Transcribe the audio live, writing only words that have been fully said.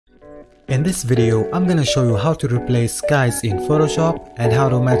In this video, I'm gonna show you how to replace skies in Photoshop and how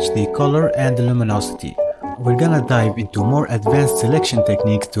to match the color and the luminosity. We're gonna dive into more advanced selection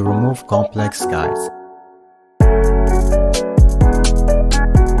techniques to remove complex skies.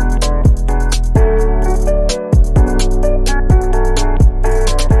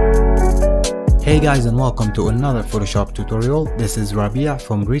 Hey guys, and welcome to another Photoshop tutorial. This is Rabia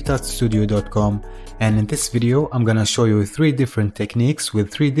from RetutStudio.com, and in this video I'm gonna show you 3 different techniques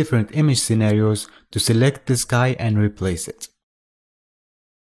with 3 different image scenarios to select the sky and replace it.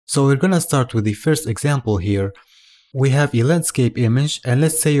 So we're gonna start with the first example here. We have a landscape image, and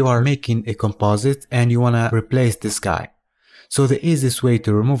let's say you are making a composite and you wanna replace the sky. So the easiest way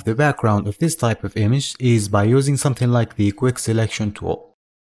to remove the background of this type of image is by using something like the quick selection tool.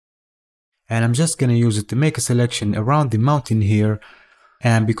 And I'm just gonna use it to make a selection around the mountain here,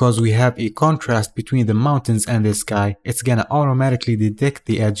 and because we have a contrast between the mountains and the sky, it's gonna automatically detect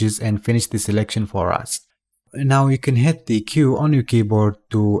the edges and finish the selection for us. Now you can hit the Q on your keyboard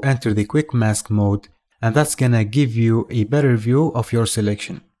to enter the quick mask mode, and that's gonna give you a better view of your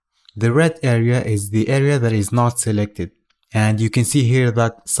selection. The red area is the area that is not selected, and you can see here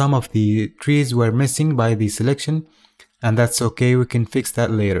that some of the trees were missing by the selection, and that's okay, we can fix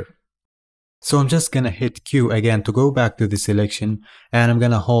that later. So I'm just gonna hit Q again to go back to the selection, and I'm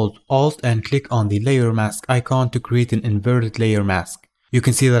gonna hold Alt and click on the layer mask icon to create an inverted layer mask. You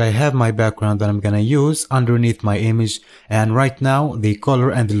can see that I have my background that I'm gonna use underneath my image, and right now the color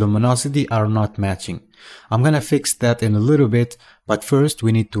and the luminosity are not matching. I'm gonna fix that in a little bit, but first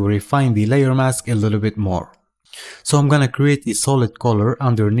we need to refine the layer mask a little bit more. So I'm gonna create a solid color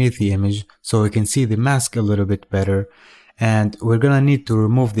underneath the image so we can see the mask a little bit better. And we're gonna need to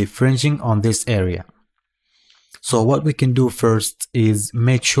remove the fringing on this area. So what we can do first is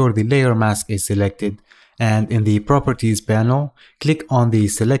make sure the layer mask is selected, and in the properties panel click on the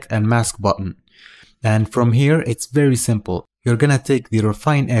select and mask button, and from here it's very simple. You're gonna take the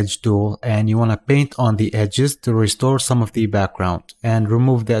refine edge tool and you wanna paint on the edges to restore some of the background and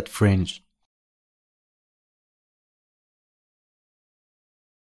remove that fringe.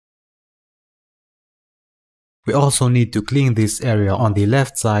 We also need to clean this area on the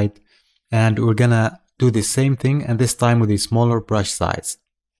left side, and we're gonna do the same thing, and this time with a smaller brush size.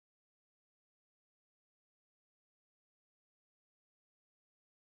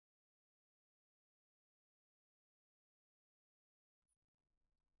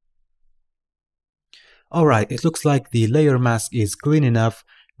 Alright, it looks like the layer mask is clean enough.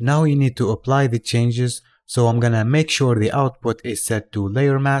 Now you need to apply the changes, so I'm gonna make sure the output is set to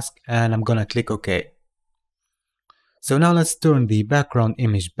layer mask, and I'm gonna click OK. So now let's turn the background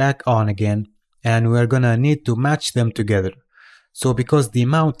image back on again, and we're gonna need to match them together. So because the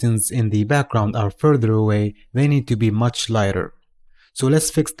mountains in the background are further away, they need to be much lighter. So let's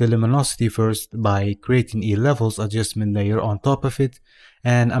fix the luminosity first by creating a levels adjustment layer on top of it,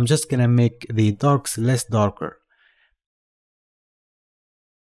 and I'm just gonna make the darks less darker.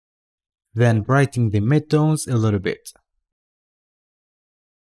 Then brighten the midtones a little bit.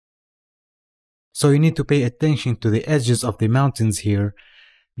 So you need to pay attention to the edges of the mountains here.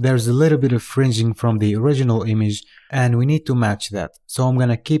 There's a little bit of fringing from the original image, and we need to match that. So I'm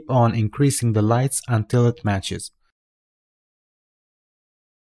gonna keep on increasing the lights until it matches.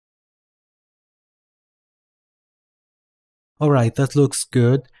 Alright, that looks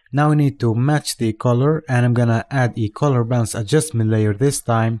good. Now we need to match the color, and I'm gonna add a color balance adjustment layer this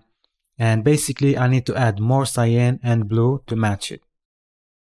time. And basically I need to add more cyan and blue to match it.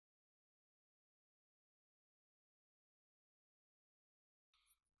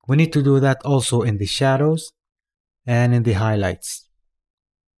 We need to do that also in the shadows and in the highlights.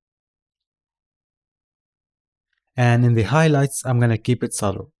 And in the highlights, I'm gonna keep it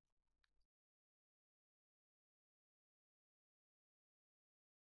subtle.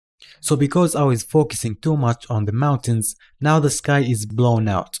 So because I was focusing too much on the mountains, now the sky is blown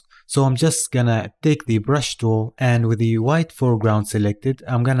out. So I'm just gonna take the brush tool, and with the white foreground selected,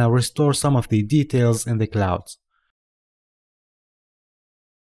 I'm gonna restore some of the details in the clouds.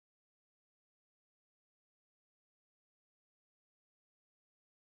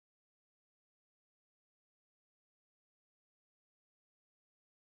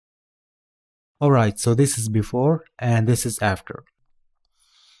 Alright, so this is before and this is after.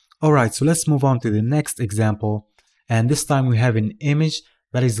 Alright, so let's move on to the next example, and this time we have an image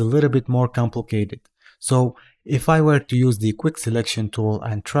that is a little bit more complicated. So if I were to use the quick selection tool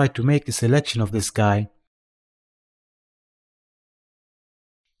and try to make a selection of the sky,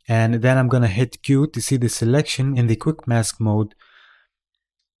 and then I'm gonna hit Q to see the selection in the quick mask mode,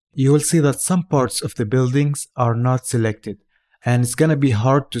 you will see that some parts of the buildings are not selected. and it's gonna be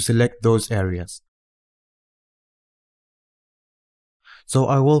hard to select those areas. So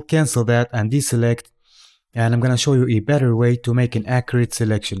I will cancel that and deselect, and I'm gonna show you a better way to make an accurate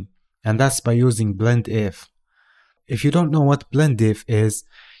selection, and that's by using Blendif. If you don't know what Blendif is,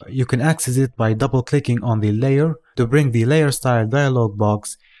 you can access it by double clicking on the layer to bring the layer style dialog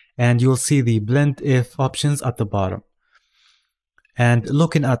box, and you'll see the Blendif options at the bottom. And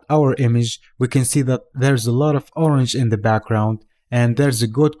looking at our image, we can see that there's a lot of orange in the background, and there's a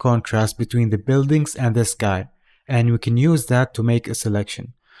good contrast between the buildings and the sky, and we can use that to make a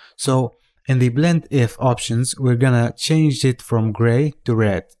selection. So in the Blendif options, we're gonna change it from gray to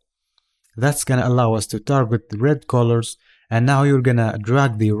red. That's gonna allow us to target the red colors, and now you're gonna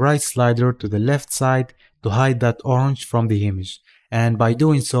drag the right slider to the left side to hide that orange from the image, and by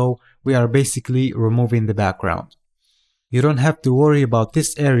doing so, we are basically removing the background. You don't have to worry about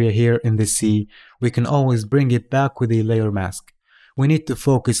this area here in the sea, we can always bring it back with a layer mask. We need to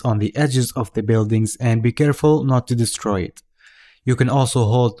focus on the edges of the buildings and be careful not to destroy it. You can also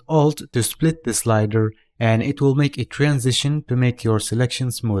hold Alt to split the slider, and it will make a transition to make your selection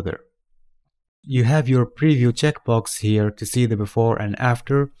smoother. You have your preview checkbox here to see the before and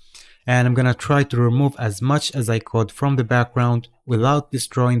after, and I'm gonna try to remove as much as I could from the background without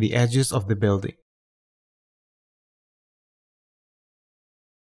destroying the edges of the building.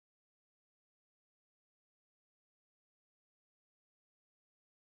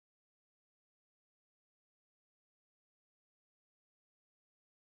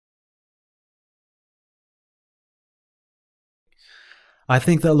 I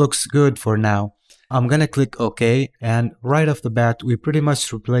think that looks good for now. I'm gonna click OK, and right off the bat we pretty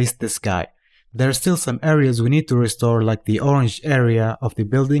much replaced the sky. There are still some areas we need to restore, like the orange area of the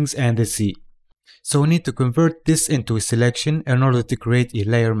buildings and the sea. So we need to convert this into a selection in order to create a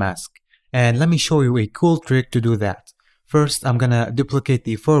layer mask. And let me show you a cool trick to do that. First, I'm gonna duplicate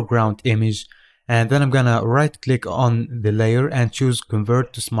the foreground image, and then I'm gonna right click on the layer and choose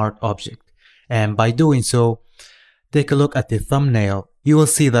Convert to Smart Object. And by doing so, take a look at the thumbnail. You will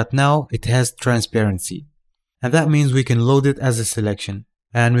see that now it has transparency. And that means we can load it as a selection.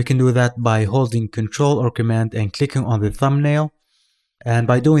 And we can do that by holding Ctrl or Command and clicking on the thumbnail. And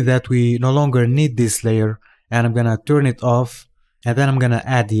by doing that, we no longer need this layer, and I'm gonna turn it off, and then I'm gonna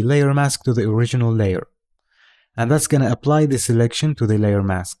add the layer mask to the original layer. And that's gonna apply the selection to the layer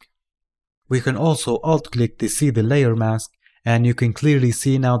mask. We can also alt click to see the layer mask, and you can clearly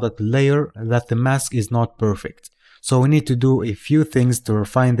see now that the mask is not perfect. So we need to do a few things to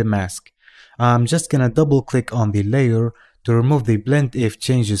refine the mask. I'm just gonna double click on the layer to remove the Blendif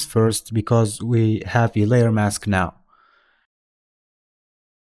changes first, because we have a layer mask now.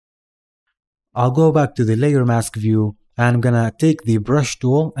 I'll go back to the layer mask view, and I'm gonna take the brush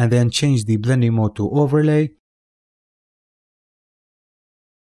tool and then change the blending mode to overlay.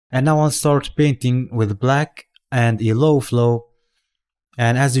 And now I'll start painting with black and a low flow.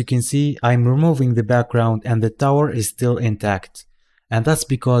 And as you can see, I'm removing the background and the tower is still intact. And that's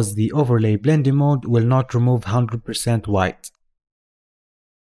because the overlay blending mode will not remove 100% white.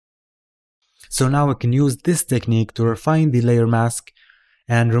 So now we can use this technique to refine the layer mask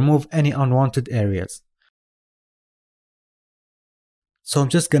and remove any unwanted areas. So I'm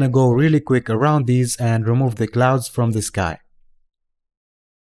just gonna go really quick around these and remove the clouds from the sky.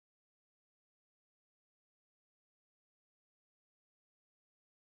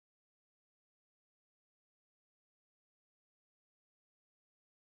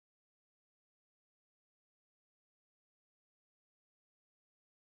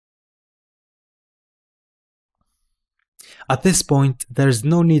 At this point, there's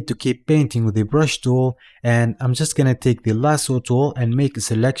no need to keep painting with the brush tool, and I'm just gonna take the lasso tool and make a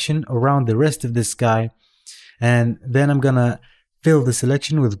selection around the rest of the sky, and then I'm gonna fill the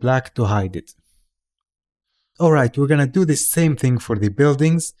selection with black to hide it. Alright, we're gonna do the same thing for the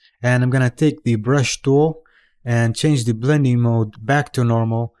buildings, and I'm gonna take the brush tool and change the blending mode back to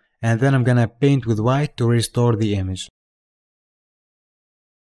normal, and then I'm gonna paint with white to restore the image.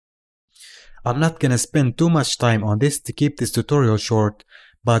 I'm not gonna spend too much time on this to keep this tutorial short,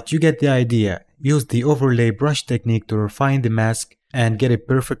 but you get the idea. Use the overlay brush technique to refine the mask and get a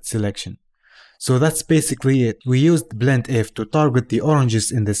perfect selection. So that's basically it. We used Blendif to target the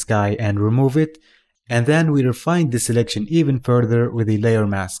oranges in the sky and remove it, and then we refined the selection even further with the layer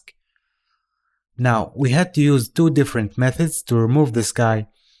mask. Now, we had to use two different methods to remove the sky,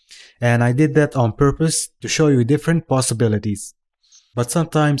 and I did that on purpose to show you different possibilities. But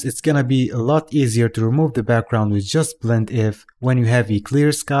sometimes it's gonna be a lot easier to remove the background with just Blendif when you have a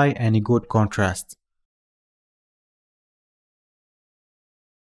clear sky and a good contrast.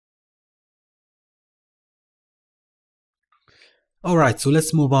 Alright, so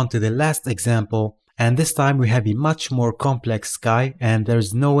let's move on to the last example, and this time we have a much more complex sky, and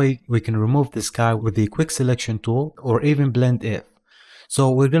there's no way we can remove the sky with the quick selection tool or even Blendif.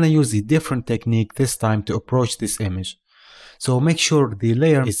 So we're gonna use a different technique this time to approach this image. So make sure the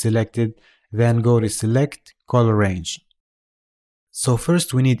layer is selected, then go to select color range. So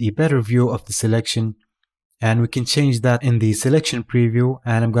first we need a better view of the selection, and we can change that in the selection preview,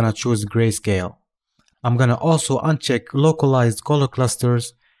 and I'm gonna choose grayscale. I'm gonna also uncheck localized color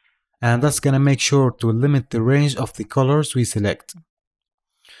clusters, and that's gonna make sure to limit the range of the colors we select.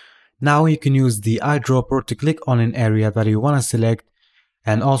 Now you can use the eyedropper to click on an area that you wanna select,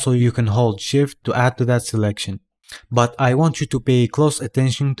 and also you can hold shift to add to that selection. But I want you to pay close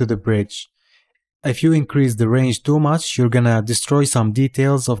attention to the bridge. If you increase the range too much, you're gonna destroy some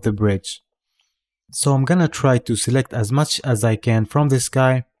details of the bridge. So I'm gonna try to select as much as I can from the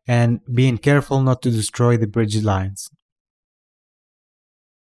sky and being careful not to destroy the bridge lines.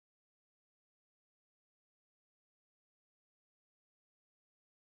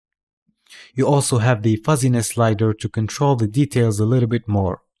 You also have the fuzziness slider to control the details a little bit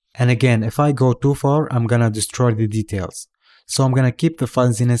more. And again, if I go too far, I'm gonna destroy the details. So I'm gonna keep the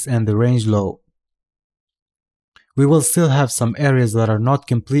fuzziness and the range low. We will still have some areas that are not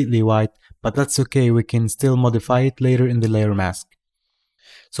completely white, but that's okay, we can still modify it later in the layer mask.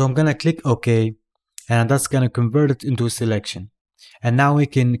 So I'm gonna click OK, and that's gonna convert it into a selection. And now we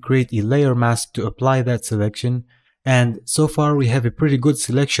can create a layer mask to apply that selection. And so far we have a pretty good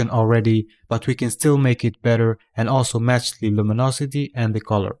selection already, but we can still make it better and also match the luminosity and the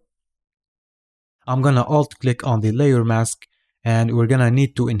color. I'm gonna alt click on the layer mask, and we're gonna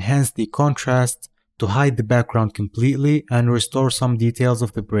need to enhance the contrast to hide the background completely and restore some details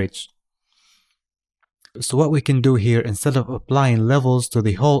of the bridge. So what we can do here, instead of applying levels to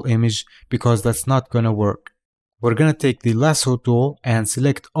the whole image, because that's not gonna work, we're gonna take the lasso tool and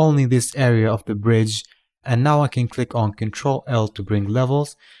select only this area of the bridge, and now I can click on Ctrl L to bring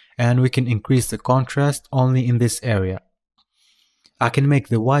levels, and we can increase the contrast only in this area. I can make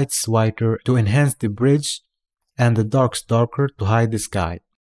the whites whiter to enhance the bridge and the darks darker to hide the sky.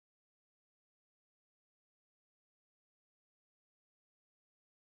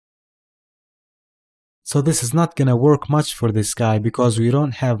 So this is not gonna work much for the sky because we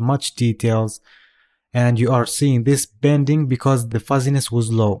don't have much details, and you are seeing this bending because the fuzziness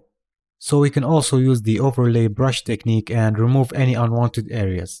was low. So we can also use the overlay brush technique and remove any unwanted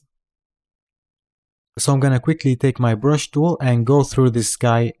areas. So I'm gonna quickly take my brush tool and go through the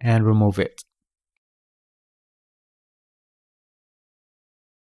sky and remove it.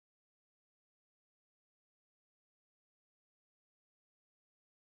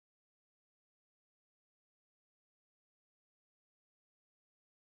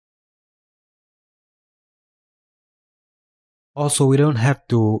 Also, we don't have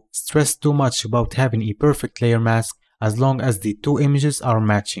to stress too much about having a perfect layer mask as long as the two images are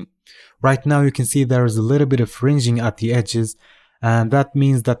matching. Right now you can see there is a little bit of fringing at the edges, and that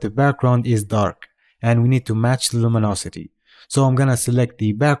means that the background is dark and we need to match the luminosity. So I'm gonna select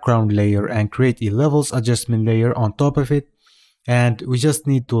the background layer and create a levels adjustment layer on top of it, and we just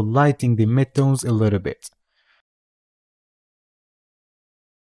need to lighten the midtones a little bit.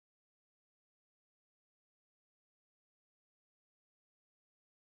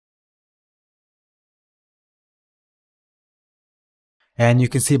 And you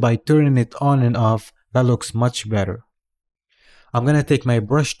can see by turning it on and off, that looks much better. I'm gonna take my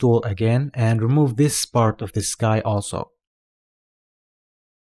brush tool again and remove this part of the sky also.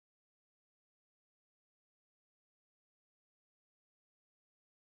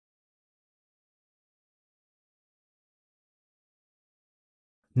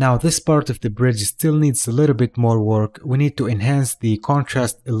 Now this part of the bridge still needs a little bit more work. We need to enhance the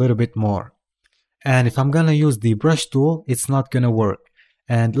contrast a little bit more. And if I'm gonna use the brush tool, it's not gonna work.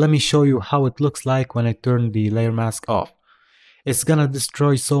 And let me show you how it looks like when I turn the layer mask off. It's gonna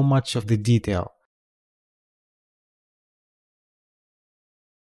destroy so much of the detail.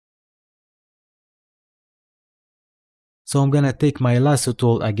 So I'm gonna take my lasso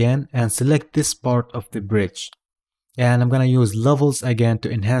tool again and select this part of the bridge. And I'm gonna use levels again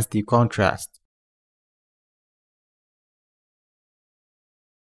to enhance the contrast.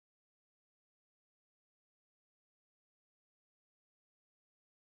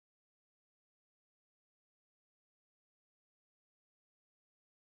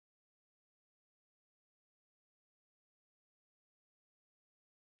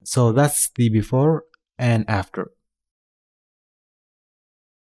 So that's the before and after.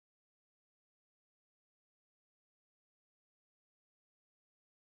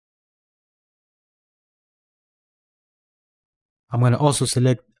 I'm going to also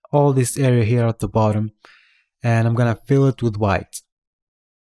select all this area here at the bottom, and I'm going to fill it with white.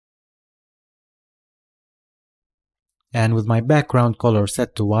 And with my background color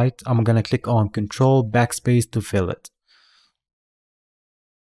set to white, I'm going to click on Control Backspace to fill it.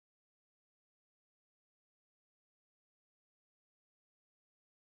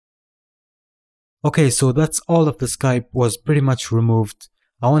 Okay, so that's all of the sky was pretty much removed.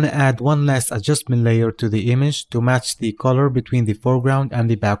 I want to add one last adjustment layer to the image to match the color between the foreground and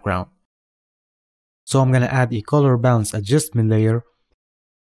the background. So I'm going to add a color balance adjustment layer,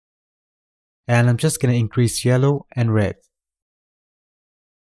 and I'm just going to increase yellow and red.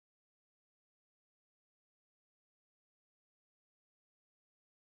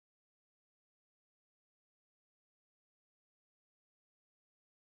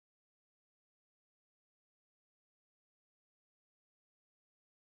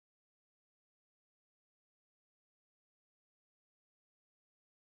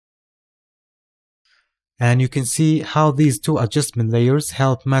 And you can see how these two adjustment layers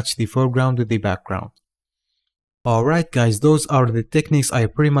help match the foreground with the background. Alright guys, those are the techniques I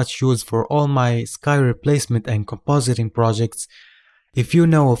pretty much use for all my sky replacement and compositing projects. If you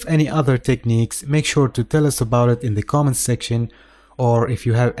know of any other techniques, make sure to tell us about it in the comments section, or if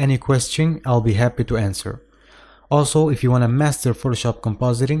you have any question, I'll be happy to answer. Also, if you want to master Photoshop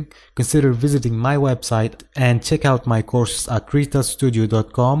compositing, consider visiting my website and check out my courses at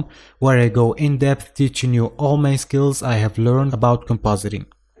RetutStudio.com, where I go in depth teaching you all my skills I have learned about compositing.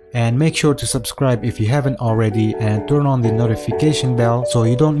 And make sure to subscribe if you haven't already and turn on the notification bell so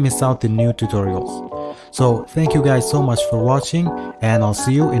you don't miss out the new tutorials. So thank you guys so much for watching, and I'll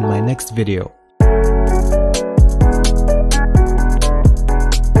see you in my next video.